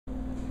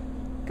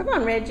Come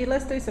on, Reggie,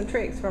 let's do some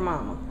tricks for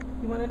Mama.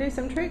 You want to do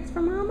some tricks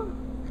for Mama?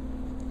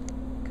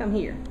 Come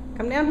here.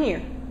 Come down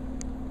here.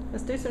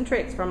 Let's do some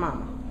tricks for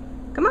Mama.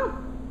 Come on.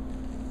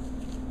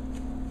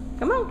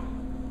 Come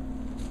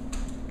on.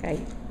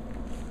 Okay.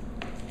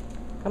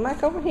 Come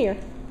back over here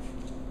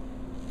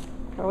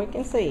where we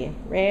can see you.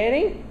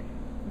 Ready?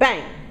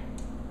 Bang.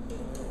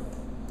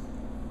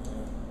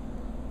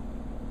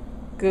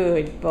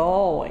 Good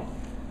boy.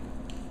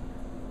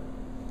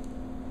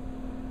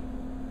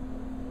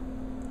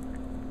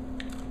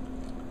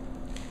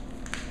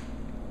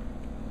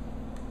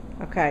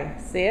 Okay,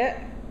 sit.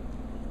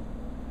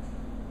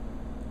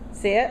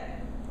 Sit.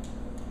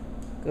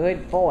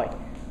 Good boy.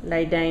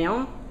 Lay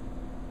down.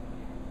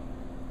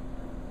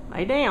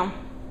 Lay down.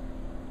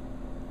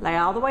 Lay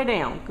all the way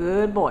down.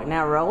 Good boy.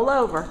 Now roll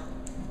over.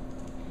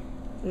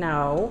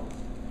 No.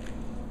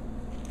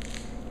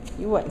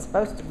 You wasn't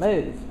supposed to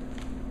move.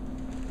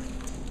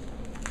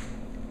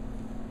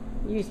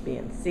 You was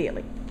being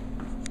silly.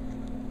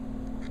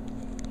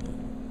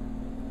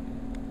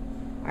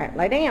 Alright,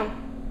 lay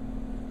down.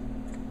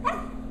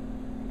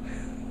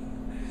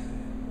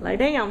 Lay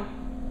down.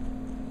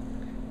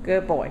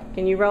 Good boy.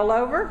 Can you roll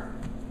over?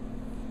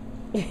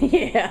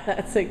 Yeah,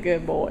 that's a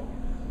good boy.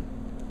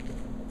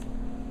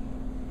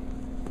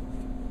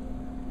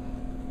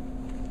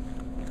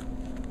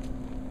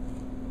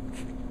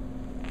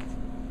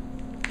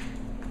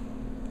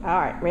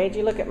 Alright,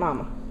 Reggie, look at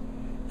Mama.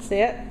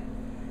 Sit.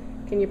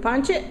 Can you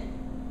punch it?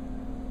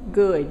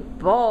 Good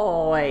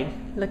boy.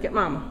 Look at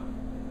Mama.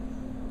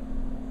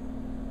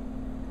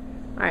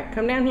 Alright,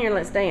 come down here and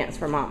let's dance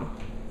for Mama.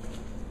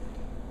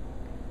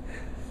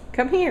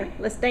 Come here,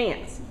 let's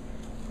dance.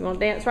 You want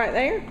to dance right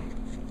there?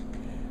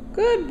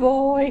 Good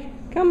boy.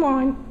 Come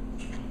on.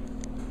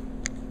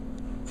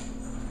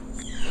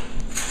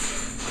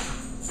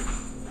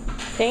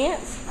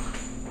 Dance.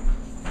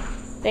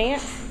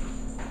 Dance.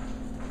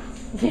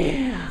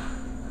 Yeah.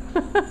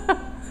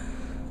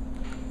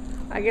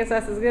 I guess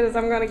that's as good as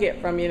I'm going to get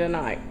from you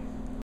tonight.